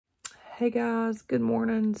Hey guys, good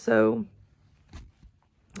morning. So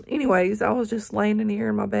anyways, I was just laying in here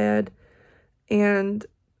in my bed, and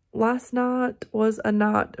last night was a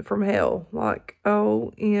night from hell, like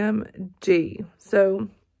OMG. So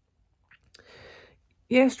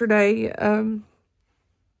yesterday, and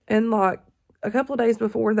like a couple of days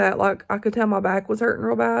before that, like I could tell my back was hurting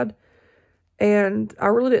real bad, and I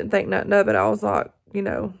really didn't think nothing of it. I was like,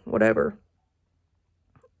 whatever,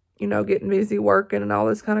 getting busy working and all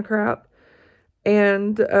this kind of crap.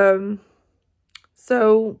 And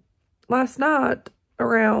so last night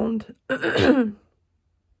around around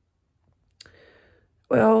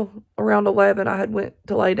 11, I had went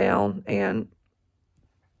to lay down, and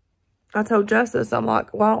I told Justice, I'm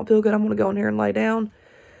like, well, I don't feel good, I'm gonna go in here and lay down.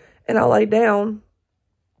 And I laid down,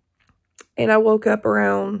 and I woke up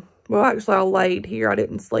around, well, actually I laid here, I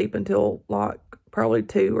didn't sleep until like probably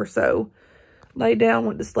 2 or so. Laid down,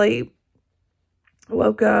 went to sleep,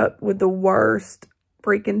 woke up with the worst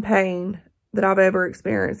freaking pain that I've ever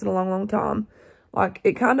experienced in a long, long time. Like,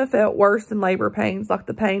 it kind of felt worse than labor pains. Like,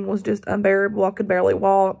 the pain was just unbearable. I could barely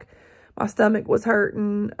walk. My stomach was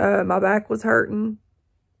hurting. My back was hurting.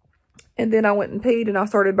 And then I went and peed, and I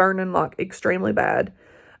started burning, like, extremely bad.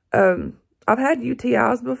 I've had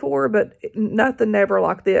UTIs before, but nothing never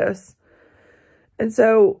like this. And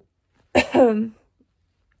so I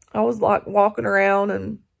was, like, walking around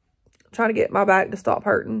and trying to get my back to stop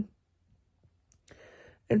hurting.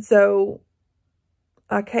 And so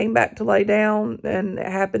I came back to lay down, and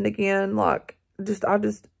it happened again. Like,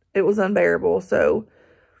 it was unbearable. So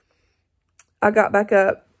I got back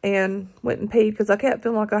up and went and peed, because I kept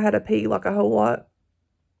feeling like I had to pee like a whole lot.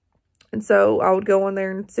 And so I would go in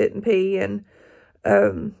there and sit and pee. And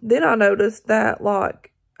then I noticed that,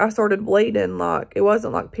 like, I started bleeding. Like, it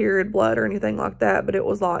wasn't like period blood or anything like that, but it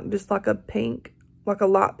was like just like a pink, like a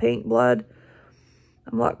light pink blood.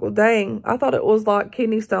 I'm like, well, dang, I thought it was like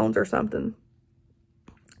kidney stones or something.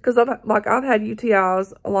 Because I've had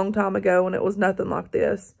UTIs a long time ago, and it was nothing like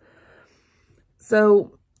this.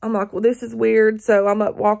 So I'm like, well, this is weird. So I'm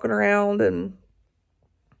up walking around, and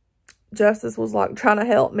Justice was like trying to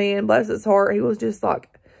help me, and bless his heart, he was just like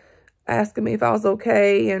asking me if I was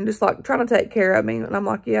okay, and just like trying to take care of me. And I'm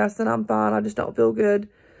like, yes, and I'm fine. I just don't feel good.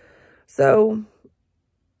 So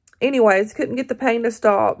anyways, couldn't get the pain to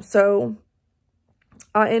stop. So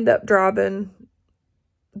I end up driving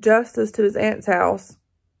Justice to his aunt's house.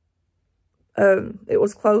 It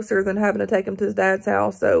was closer than having to take him to his dad's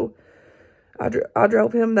house, so I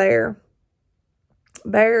drove him there.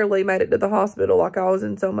 Barely made it to the hospital. Like, I was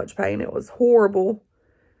in so much pain. It was horrible.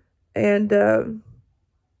 And,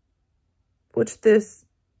 which this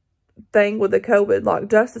thing with the COVID, like,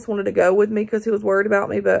 Justice wanted to go with me because he was worried about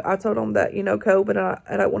me, but I told him that, COVID, and I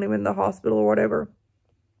don't want him in the hospital or whatever.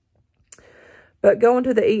 But going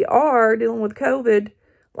to the ER, dealing with COVID,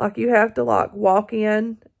 like, you have to, like, walk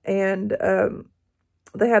in, and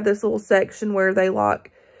they have this little section where they,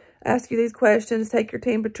 like, ask you these questions, take your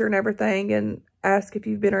temperature and everything, and ask if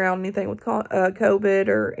you've been around anything with COVID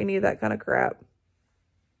or any of that kind of crap.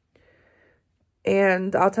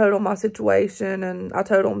 And I told them my situation, and I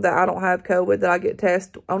told them that I don't have COVID, that I get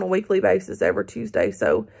tested on a weekly basis every Tuesday.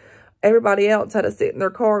 So everybody else had to sit in their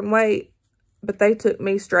car and wait, but they took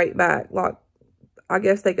me straight back. Like, I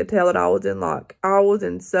guess they could tell that I was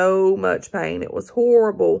in so much pain. It was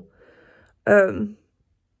horrible. So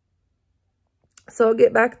I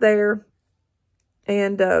get back there,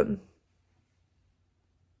 and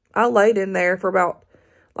I laid in there for about,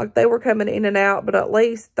 like, they were coming in and out, but at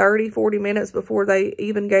least 30, 40 minutes before they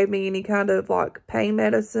even gave me any kind of, like, pain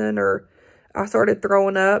medicine, or I started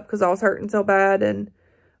throwing up because I was hurting so bad. And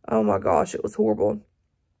oh my gosh, it was horrible.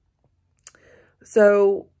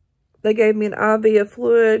 So they gave me an IV of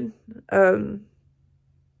fluid, some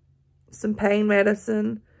pain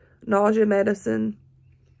medicine, nausea medicine,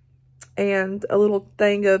 and a little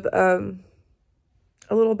thing of,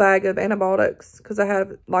 a little bag of antibiotics, because I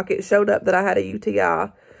have, like, it showed up that I had a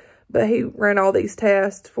UTI. But he ran all these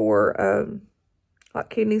tests for, like,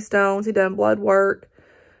 kidney stones. He done blood work,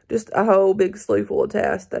 just a whole big slew full of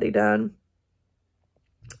tests that he done.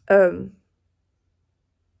 And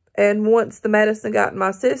once the medicine got in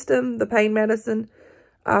my system, the pain medicine,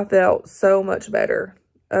 I felt so much better.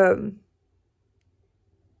 And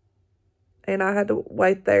I had to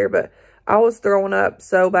wait there, but I was throwing up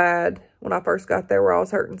so bad when I first got there, where I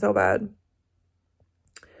was hurting so bad.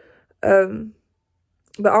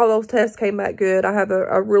 But all those tests came back good. I have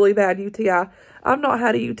a really bad UTI. I've not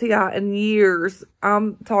had a UTI in years.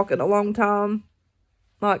 I'm talking a long time.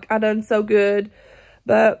 Like, I done so good.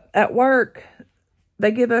 But at work,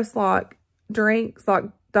 they give us, like, drinks, like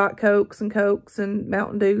Diet Cokes and Cokes and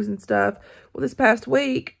Mountain Dews and stuff. Well, this past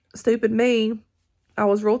week, stupid me, I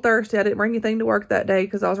was real thirsty. I didn't bring anything to work that day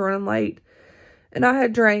because I was running late. And I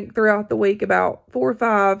had drank throughout the week about 4 or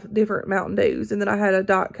 5 different Mountain Dews. And then I had a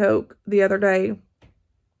Diet Coke the other day.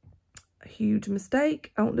 A huge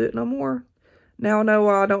mistake. I don't do it no more. Now I know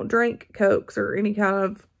why I don't drink Cokes or any kind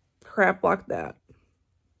of crap like that.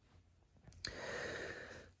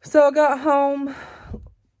 So I got home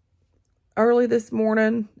early this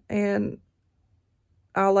morning and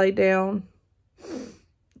I laid down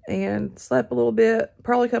and slept a little bit,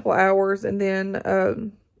 probably a couple of hours, and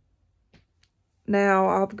then now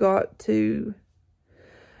I've got to,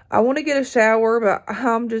 I want to get a shower, but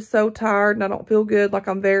I'm just so tired and I don't feel good. Like,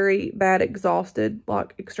 I'm very bad exhausted,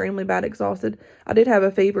 like extremely bad exhausted. I did have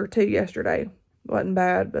a fever too yesterday. It wasn't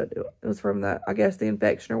bad, but it was from the, I guess, the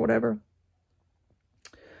infection or whatever.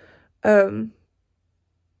 I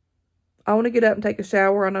want to get up and take a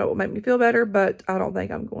shower. I know it will make me feel better, but I don't think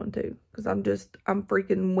I'm going to, because I'm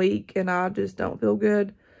freaking weak and I just don't feel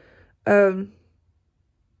good. I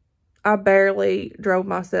barely drove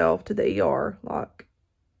myself to the ER. Like,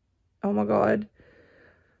 oh my God.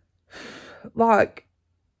 Like,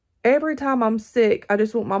 every time I'm sick, I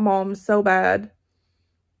just want my mom so bad.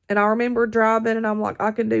 And I remember driving and I'm like, I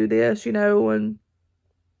can do this, you know, and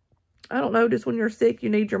I don't know, just when you're sick, you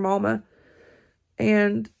need your mama.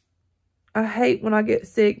 And I hate when I get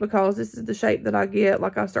sick because this is the shape that I get.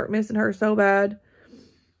 Like, I start missing her so bad.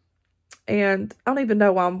 And I don't even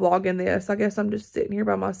know why I'm vlogging this. I guess I'm just sitting here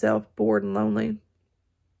by myself, bored and lonely.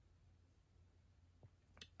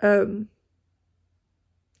 I'm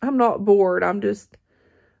not bored. I'm just,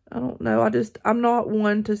 I don't know. I'm not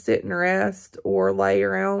one to sit and rest or lay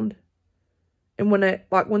around. And when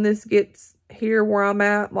this gets here where I'm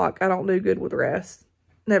at, like, I don't do good with rest.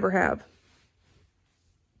 Never have.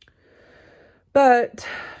 But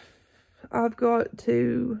I've got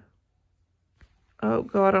to, oh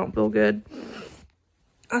God, I don't feel good.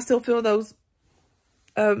 I still feel those,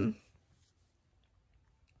 the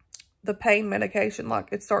pain medication, like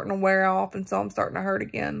it's starting to wear off, and so I'm starting to hurt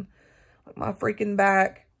again. Like my freaking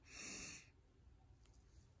back.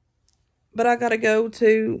 But I gotta go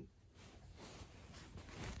to,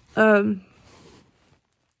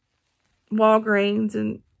 Walgreens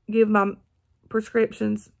and give my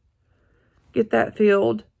prescriptions, get that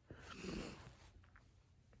filled.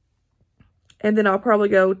 And then I'll probably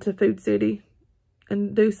go to Food City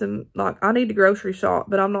and do some, like, I need to grocery shop,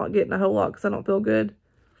 but I'm not getting a whole lot because I don't feel good.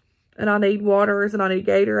 And I need waters and I need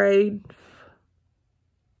Gatorade.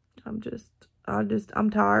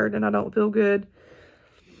 I'm tired and I don't feel good.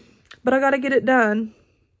 But I got to get it done.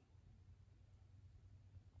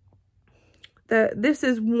 This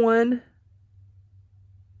is one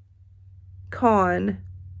con.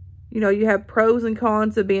 You know, you have pros and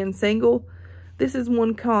cons of being single. This is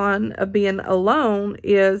one con of being alone,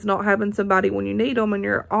 is not having somebody when you need them and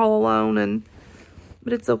you're all alone.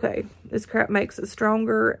 But it's okay. This crap makes us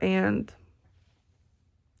stronger, and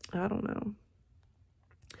I don't know.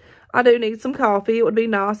 I do need some coffee. It would be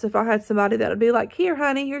nice if I had somebody that would be like, here,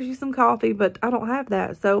 honey, here's you some coffee. But I don't have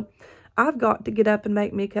that. So I've got to get up and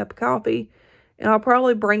make me a cup of coffee. And I'll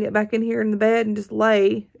probably bring it back in here in the bed and just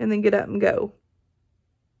lay and then get up and go.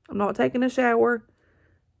 I'm not taking a shower.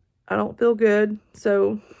 I don't feel good.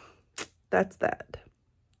 So that's that.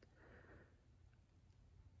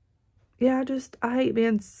 Yeah, I hate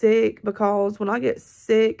being sick, because when I get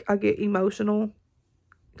sick, I get emotional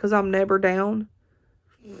because I'm never down.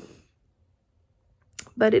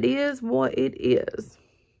 But it is what it is.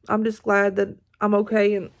 I'm just glad that I'm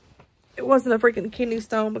okay and it wasn't a freaking kidney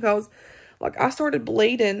stone, because, like, I started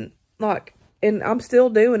bleeding, like, and I'm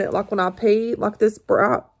still doing it. Like, when I pee, like, this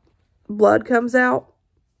bright blood comes out.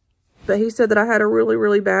 But he said that I had a really,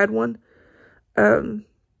 really bad one.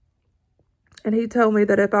 And he told me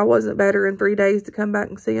that if I wasn't better in 3 days to come back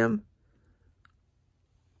and see him.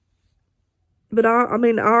 But I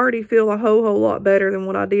mean, I already feel a whole lot better than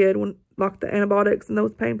what I did when, like, the antibiotics and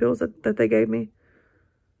those pain pills that they gave me.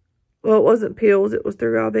 Well, it wasn't pills, it was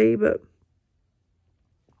through IV, but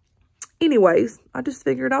anyways, I just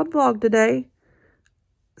figured I'd vlog today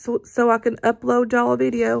so I can upload y'all a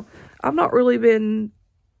video. I've not really been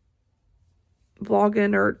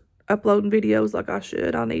vlogging or uploading videos like I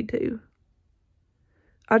should. I need to.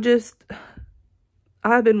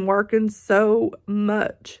 I've been working so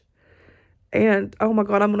much. And, oh my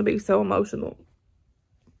God, I'm going to be so emotional.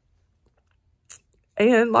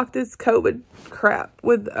 And, like, this COVID crap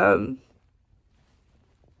with, the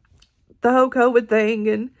whole COVID thing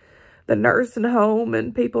and the nursing home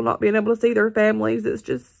and people not being able to see their families. It's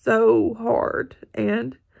just so hard.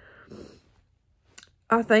 And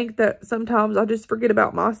I think that sometimes I just forget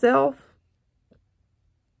about myself.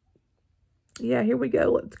 Yeah, here we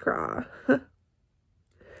go. Let's cry.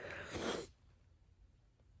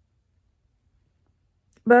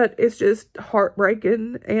 But it's just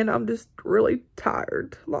heartbreaking, and I'm just really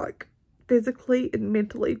tired, like physically and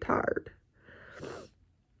mentally tired.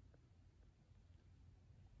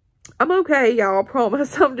 I'm okay, y'all, I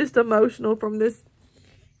promise. I'm just emotional from this.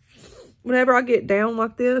 Whenever I get down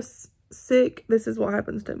like this, sick, this is what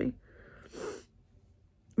happens to me.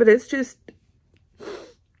 But it's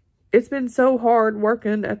been so hard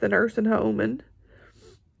working at the nursing home, and,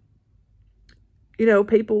 you know,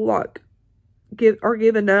 people like are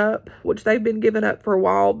giving up, which they've been giving up for a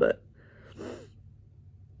while, but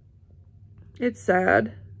it's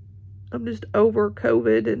sad. I'm just over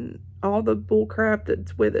COVID and all the bull crap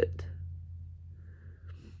that's with it.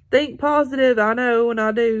 Think positive, I know, and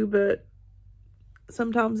I do, but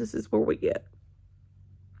sometimes this is where we get.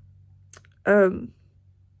 I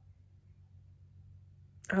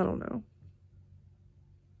don't know.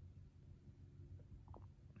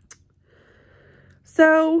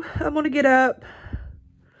 So, I'm going to get up,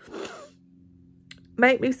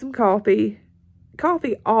 make me some coffee.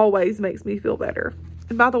 Coffee always makes me feel better.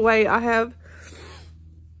 And by the way, I have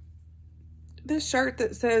this shirt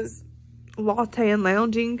that says latte and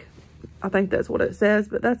lounging. I think that's what it says,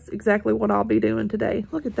 but that's exactly what I'll be doing today.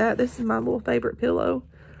 Look at that. This is my little favorite pillow.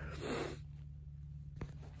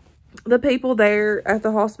 The people there at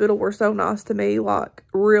the hospital were so nice to me, like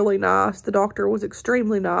really nice. The doctor was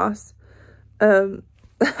extremely nice.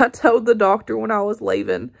 I told the doctor when I was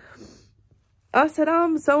leaving, I said,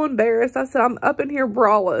 I'm so embarrassed. I said, I'm up in here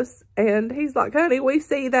braless. And he's like, honey, we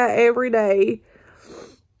see that every day.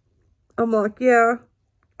 I'm like, yeah,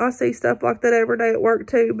 I see stuff like that every day at work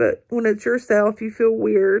too. But when it's yourself, you feel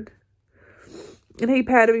weird. And he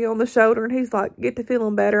patted me on the shoulder and he's like, get to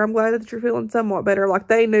feeling better. I'm glad that you're feeling somewhat better. Like,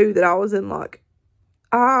 they knew that I was in, like,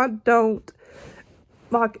 I don't,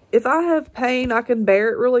 like, if I have pain, I can bear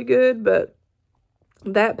it really good. But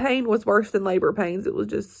that pain was worse than labor pains. It was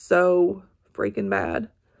just so freaking bad.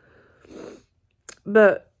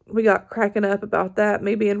 But we got cracking up about that,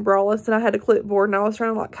 me being braless, and I had a clipboard and I was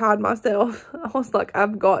trying to like hide myself. I was like,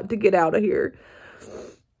 I've got to get out of here.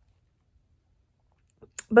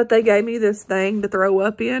 But they gave me this thing to throw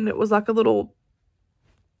up in. It was like a little,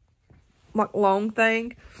 like, long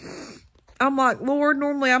thing. I'm like, Lord,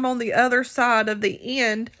 normally I'm on the other side of the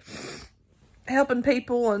end helping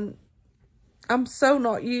people, and I'm so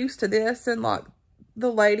not used to this. And like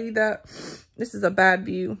the lady that, this is a bad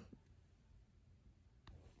view.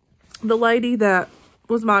 The lady that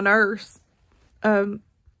was my nurse,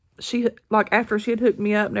 she, like, after she had hooked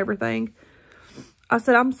me up and everything, I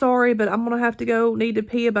said, I'm sorry, but I'm going to have to need to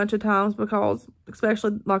pee a bunch of times because,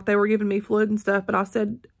 especially, like, they were giving me fluid and stuff. But I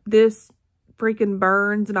said, this freaking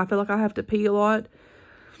burns and I feel like I have to pee a lot.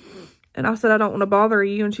 And I said, I don't want to bother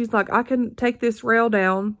you. And she's like, I can take this rail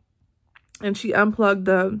down. And she unplugged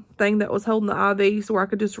the thing that was holding the IV so I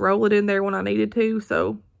could just roll it in there when I needed to.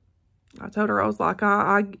 So I told her, I was like,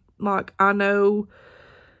 I know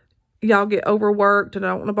y'all get overworked and I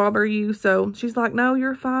don't want to bother you. So she's like, no,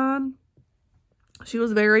 you're fine. She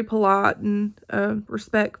was very polite and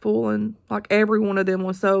respectful, and like every one of them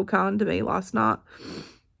was so kind to me last night.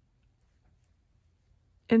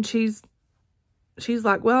 And she's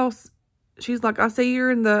like, well, she's like, I see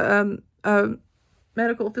you're in the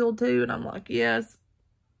medical field too. And I'm like, yes.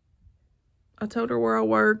 I told her where I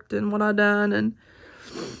worked and what I done, and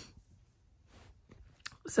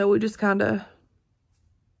so we just kind of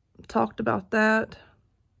talked about that.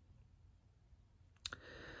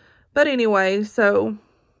 But anyway, so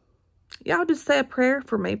y'all just say a prayer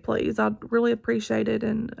for me, please. I'd really appreciate it.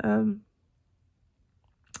 And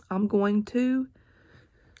I'm going to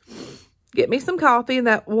get me some coffee, and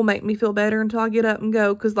that will make me feel better until I get up and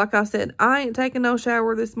go. Because like I said, I ain't taking no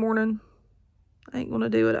shower this morning. I ain't going to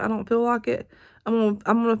do it. I don't feel like it. I'm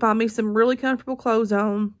gonna find me some really comfortable clothes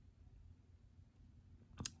on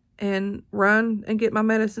and run and get my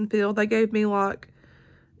medicine filled. They gave me like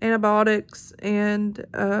antibiotics and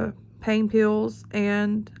pain pills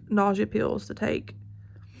and nausea pills to take.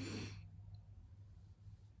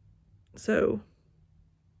 So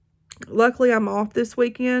luckily I'm off this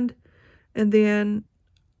weekend, and then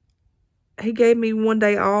he gave me one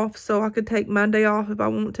day off so I could take Monday off if I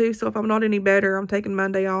want to. So if I'm not any better, I'm taking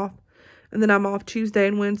Monday off, and then I'm off Tuesday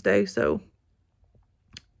and Wednesday. So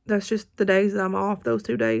that's just the days that I'm off, those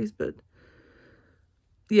 2 days. But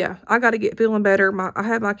yeah, I got to get feeling better. I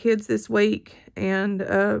have my kids this week, and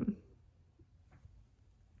they're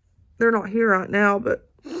not here right now, but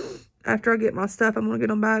after I get my stuff, I'm going to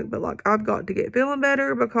get them back. But, like, I've got to get feeling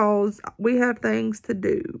better because we have things to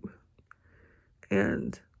do.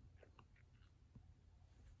 And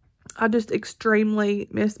I just extremely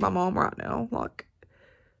miss my mom right now. Like,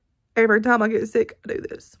 every time I get sick, I do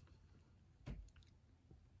this.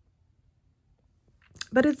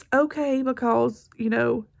 But it's okay because, you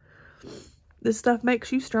know, this stuff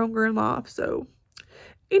makes you stronger in life. So,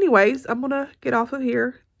 anyways, I'm going to get off of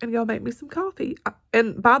here and go make me some coffee.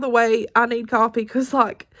 And by the way, I need coffee because,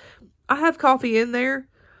 like, I have coffee in there,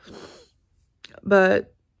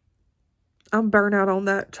 but I'm burnt out on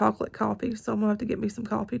that chocolate coffee, so I'm going to have to get me some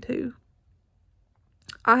coffee too.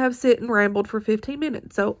 I have sit and rambled for 15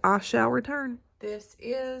 minutes, so I shall return. This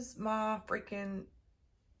is my freaking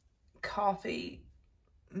coffee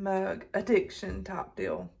mug addiction type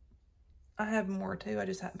deal. I have more too. I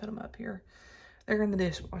just haven't put them up here. They're in the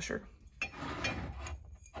dishwasher.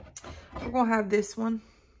 We're going to have this one.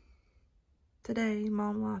 Today,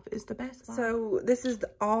 mom life is the best life. So, this is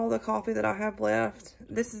all the coffee that I have left.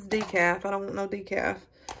 This is decaf. I don't want no decaf.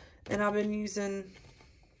 And I've been using,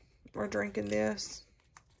 or drinking this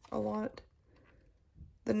a lot.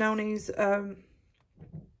 The Noni's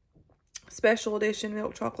special edition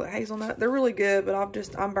milk chocolate hazelnut. They're really good, but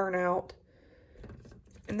I'm burnt out.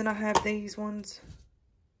 And then I have these ones.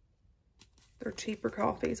 They're cheaper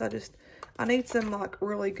coffees. I need some, like,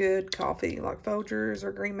 really good coffee, like Folgers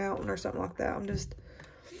or Green Mountain or something like that.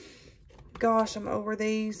 Gosh, I'm over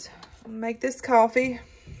these. I'll make this coffee.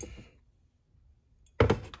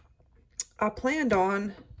 I planned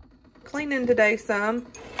on cleaning today some,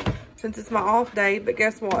 since it's my off day, but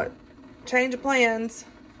guess what? Change of plans.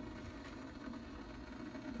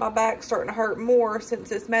 My back's starting to hurt more since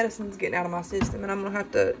this medicine's getting out of my system, and I'm going to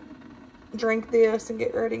have to drink this and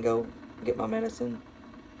get ready and go get my medicine.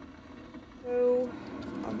 So,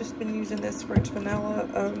 I've just been using this French vanilla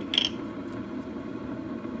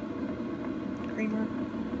creamer.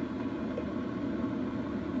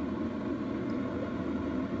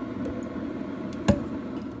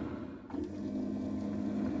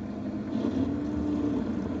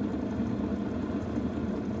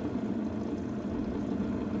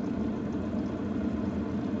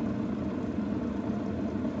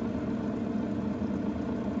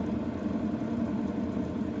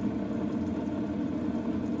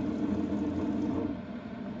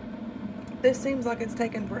 This seems like it's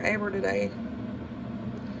taken forever today.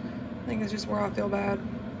 I think it's just where I feel bad.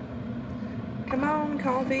 Come on,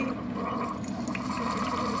 coffee.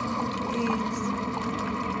 Please.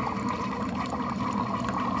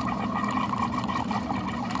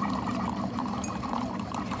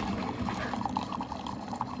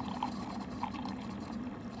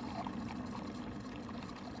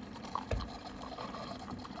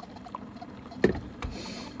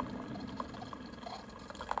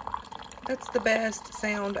 That's the best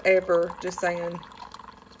sound ever, just saying.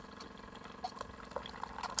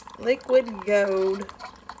 Liquid gold.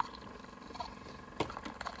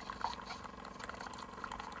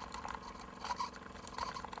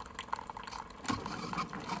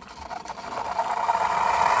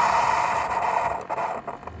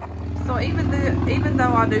 So even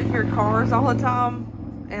though I do hear cars all the time,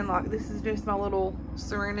 and like this is just my little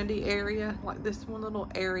serenity area, like this one little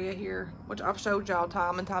area here, which I've showed y'all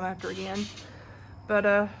time and time after again.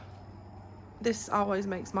 But this always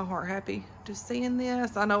makes my heart happy, just seeing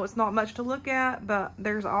this. I know it's not much to look at, but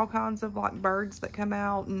there's all kinds of like birds that come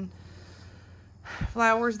out and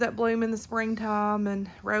flowers that bloom in the springtime and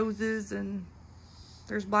roses, and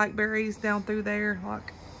there's blackberries down through there.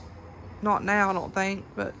 Like, not now, I don't think,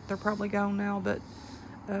 but they're probably gone now. But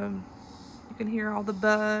you can hear all the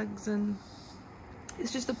bugs, and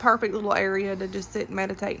it's just a perfect little area to just sit and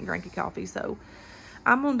meditate and drink a coffee. So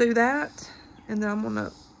I'm gonna do that, and then I'm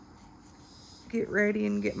gonna get ready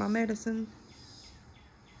and get my medicine.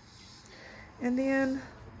 And then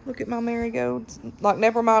look at my marigolds. Like,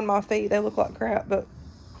 never mind my feet, they look like crap, but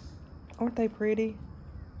aren't they pretty?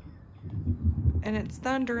 And it's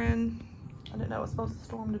thundering. I didn't know it was supposed to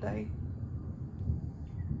storm today.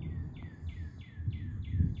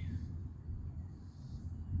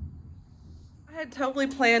 I had totally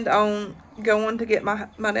planned on going to get my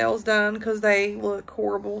nails done because they look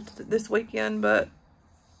horrible this weekend, but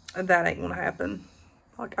that ain't gonna happen.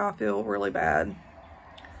 Like, I feel really bad.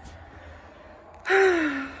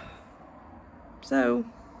 So,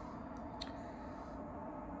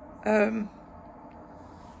 I'm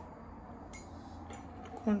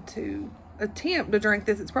going to attempt to drink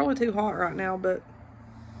this. It's probably too hot right now, but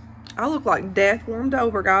I look like death warmed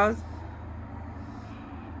over, guys.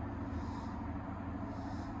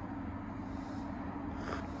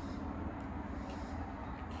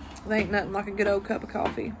 There ain't nothing like a good old cup of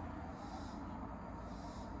coffee.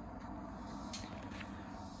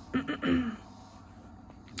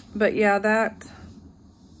 But yeah, that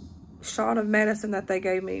shot of medicine that they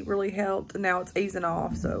gave me really helped, and now it's easing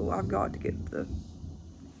off, so I've got to get to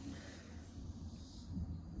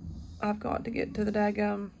the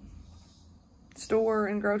daggum store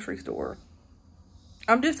and grocery store.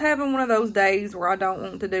 I'm just having one of those days where I don't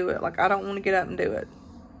want to do it. Like, I don't want to get up and do it.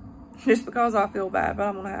 Just because I feel bad, but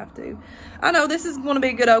I'm going to have to. I know this is going to be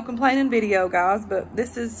a good old complaining video, guys, but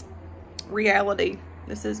this is reality.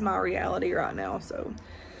 This is my reality right now, so.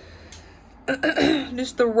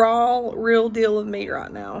 Just the raw, real deal of me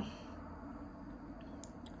right now.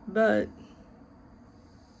 But.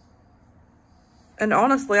 And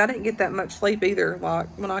honestly, I didn't get that much sleep either, like,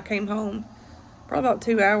 when I came home. Probably about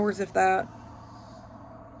 2 hours, if that.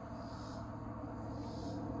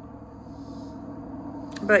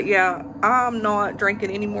 But yeah, I'm not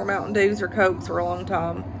drinking any more Mountain Dews or Cokes for a long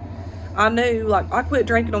time. I knew, like, I quit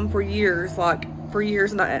drinking them for years,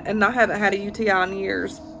 and I haven't had a UTI in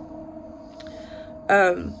years.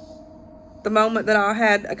 The moment that I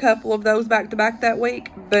had a couple of those back to back that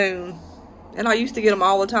week, boom. And I used to get them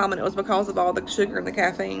all the time, and it was because of all the sugar and the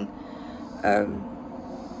caffeine.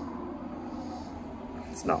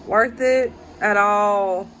 It's not worth it at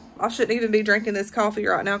all. I shouldn't even be drinking this coffee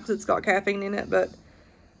right now because it's got caffeine in it, but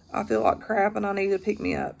I feel like crap and I need to pick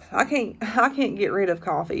me up. I can't get rid of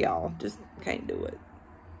coffee, y'all. Just can't do it.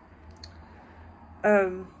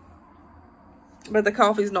 But the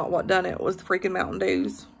coffee's not what done it. It was the freaking Mountain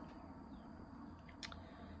Dews.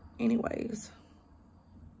 Anyways.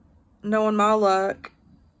 Knowing my luck,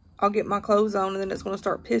 I'll get my clothes on and then it's going to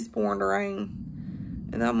start piss pouring to rain.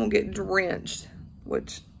 And then I'm going to get drenched.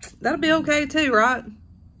 Which, that'll be okay too, right?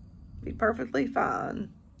 Be perfectly fine.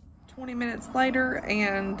 20 minutes later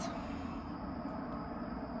and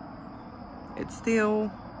it's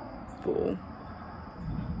still full.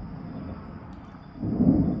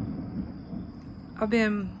 I've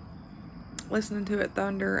been listening to It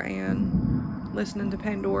Thunder and listening to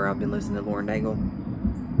Pandora. I've been listening to Lauren Daigle.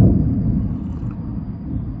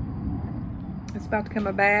 It's about to come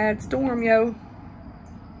a bad storm, yo.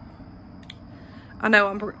 I know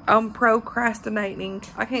I'm procrastinating.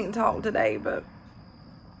 I can't talk today, but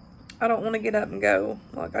I don't want to get up and go.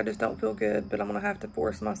 Like, I just don't feel good, but I'm going to have to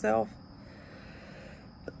force myself.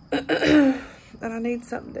 And I need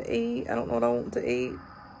something to eat. I don't know what I want to eat.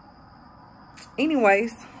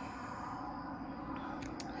 Anyways,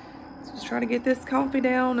 let's just try to get this coffee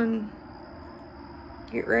down and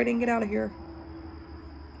get ready and get out of here.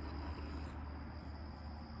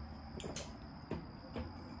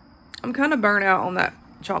 I'm kind of burnt out on that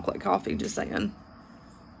chocolate coffee, just saying.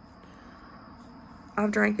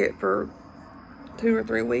 I've drank it for 2 or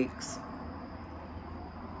 3 weeks.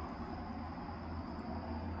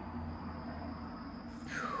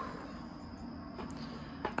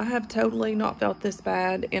 I have totally not felt this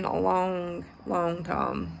bad in a long, long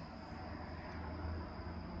time.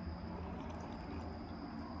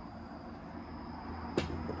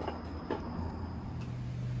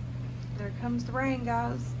 There comes the rain,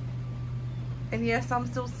 guys. And yes, I'm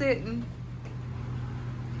still sitting.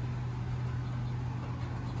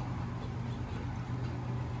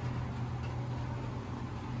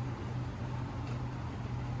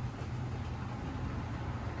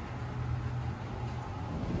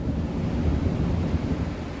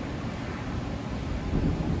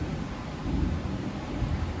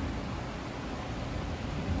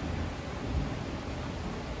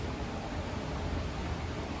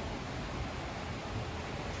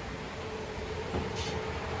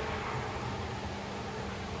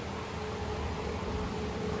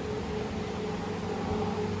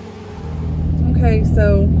 Okay,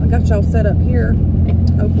 so I got y'all set up here.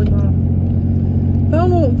 Hopefully my phone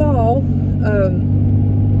won't fall.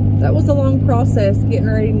 That was a long process getting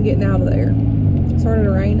ready and getting out of there. It started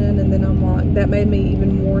raining and then I'm like, that made me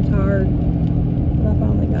even more tired. But I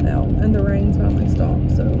finally got out and the rain's finally stopped,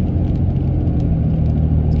 so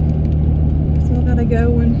I gotta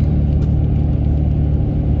go and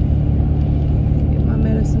get my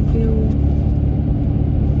medicine filled.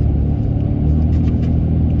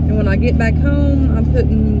 And when I get back home, I'm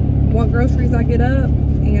putting what groceries I get up,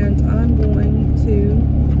 and I'm going to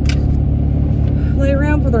lay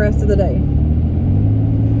around for the rest of the day.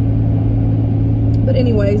 But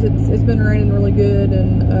anyways, it's been raining really good,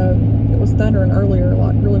 and it was thundering earlier,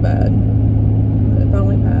 like really bad. It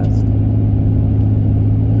finally passed.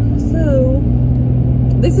 So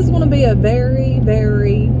this is going to be a very,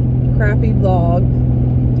 very crappy vlog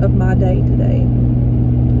of my day today.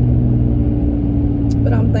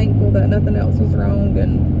 But I'm thankful that nothing else was wrong,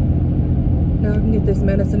 and Now I can get this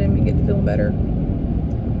medicine in me and get to feeling better.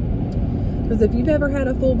 Because if you've ever had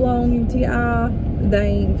a full-blown UTI, they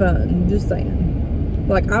ain't fun. Just saying.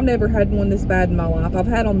 Like, I've never had one this bad in my life. I've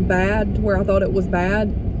had them bad to where I thought it was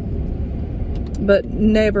bad, but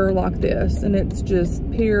never like this. And it's just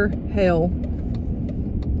pure hell.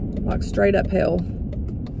 Like, straight up hell.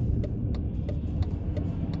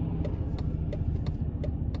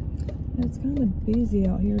 It's kind of busy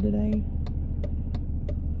out here today.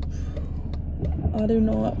 I do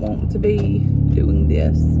not want to be doing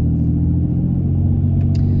this.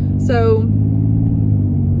 So,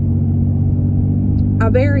 I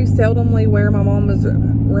very seldomly wear my mama's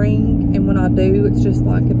ring, and when I do, it's just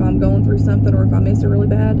like if I'm going through something or if I miss it really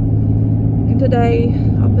bad. And today,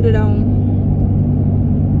 I put it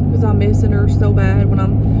on because I'm missing her so bad.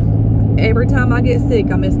 Every time I get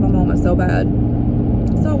sick, I miss my mama so bad.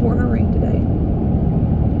 So I wore her ring today.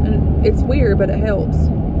 And it's weird, but it helps.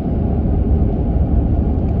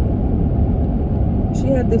 She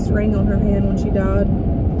had this ring on her hand when she died.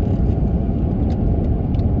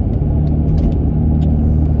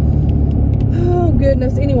 Oh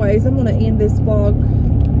goodness. Anyways, I'm gonna end this vlog,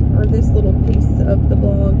 or this little piece of the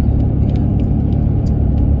vlog, and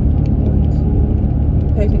I'm going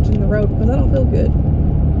to pay attention to the road because I don't feel good.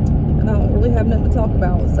 And I don't really have nothing to talk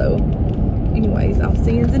about. So anyways, I'll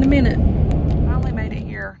see you in a minute. Finally made it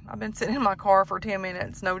here. I've been sitting in my car for 10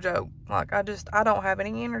 minutes, no joke. Like, I don't have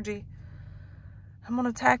any energy. I'm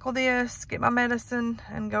gonna tackle this, get my medicine,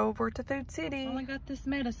 and go over to Food City. I got this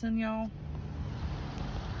medicine, y'all.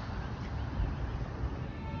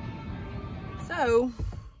 So,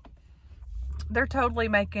 they're totally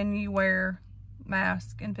making you wear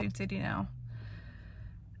masks in Food City now.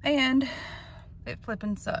 And it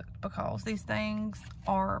flipping sucked because these things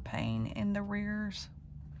are a pain in the rears.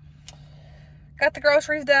 Got the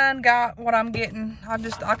groceries done, got what I'm getting. I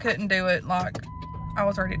couldn't do it. Like, I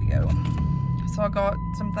was ready to go. So I got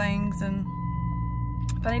some things, and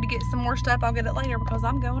if I need to get some more stuff, I'll get it later because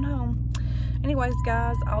I'm going home. Anyways,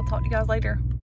 guys, I'll talk to you guys later.